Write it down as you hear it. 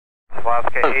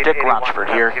Oh, Dick Rochfort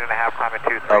here,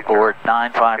 aboard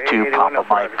 952 Papa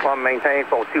Mike,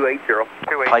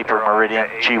 Piper Meridian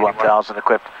G1000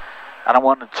 equipped. And I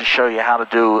wanted to show you how to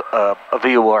do a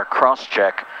VOR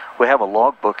cross-check. We have a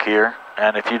logbook here,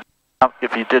 and if you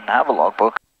didn't have a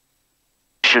logbook,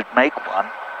 you should make one.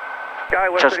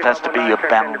 It just has to be a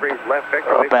bound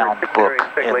book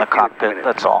in the cockpit,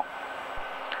 that's all.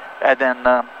 And then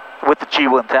with the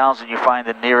G1000, you find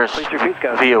the nearest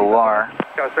VOR,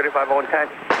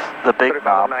 the big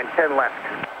knob.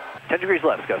 10 degrees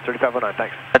left, go 3509,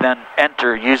 thanks. And then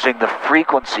enter using the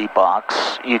frequency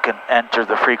box. You can enter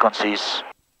the frequencies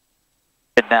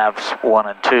in navs 1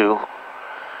 and 2.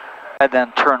 And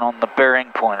then turn on the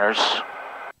bearing pointers,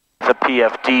 the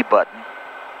PFD button.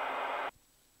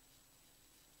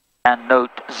 And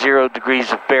note 0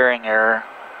 degrees of bearing error.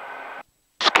 In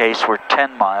this case, we're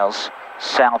 10 miles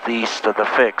southeast of the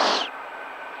fix,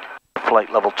 flight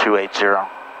level 280.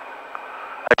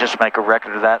 I just make a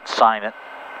record of that, sign it.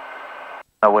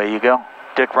 Away you go.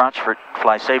 Dick Rochfort,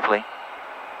 fly safely.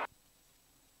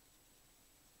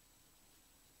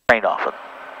 Train off it.